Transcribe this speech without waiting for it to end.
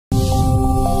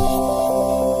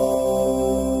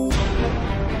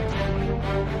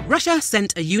Russia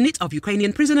sent a unit of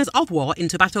Ukrainian prisoners of war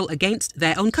into battle against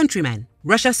their own countrymen.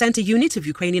 Russia sent a unit of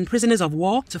Ukrainian prisoners of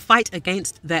war to fight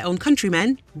against their own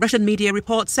countrymen, Russian media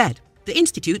reports said. The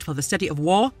Institute for the Study of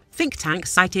War think tank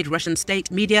cited Russian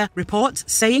state media reports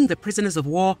saying the prisoners of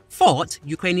war fought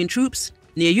Ukrainian troops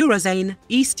near Urozhaine,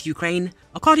 East Ukraine,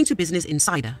 according to Business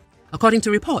Insider. According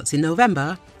to reports in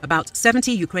November, about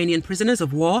 70 Ukrainian prisoners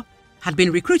of war had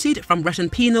been recruited from Russian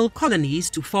penal colonies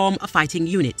to form a fighting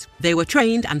unit. They were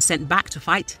trained and sent back to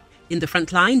fight in the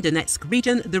frontline Donetsk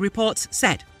region, the reports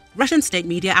said. Russian state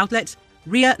media outlet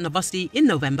RIA Novosti in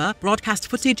November broadcast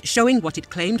footage showing what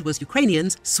it claimed was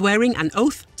Ukrainians swearing an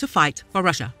oath to fight for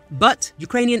Russia. But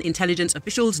Ukrainian intelligence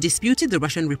officials disputed the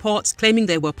Russian reports, claiming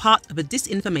they were part of a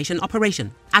disinformation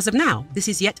operation. As of now, this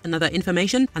is yet another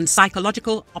information and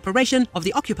psychological operation of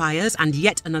the occupiers and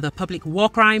yet another public war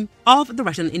crime of the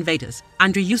Russian invaders.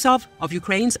 Andriy Yusov of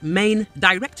Ukraine's main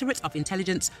Directorate of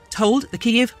Intelligence told the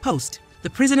Kyiv Post. The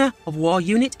prisoner of war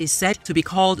unit is said to be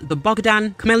called the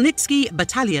Bogdan Khmelnytsky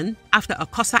Battalion, after a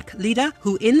Cossack leader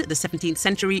who in the 17th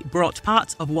century brought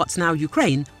parts of what's now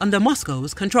Ukraine under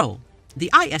Moscow's control.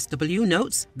 The ISW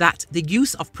notes that the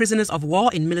use of prisoners of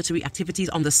war in military activities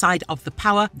on the side of the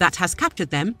power that has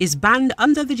captured them is banned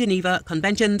under the Geneva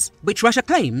Conventions, which Russia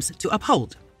claims to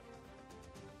uphold.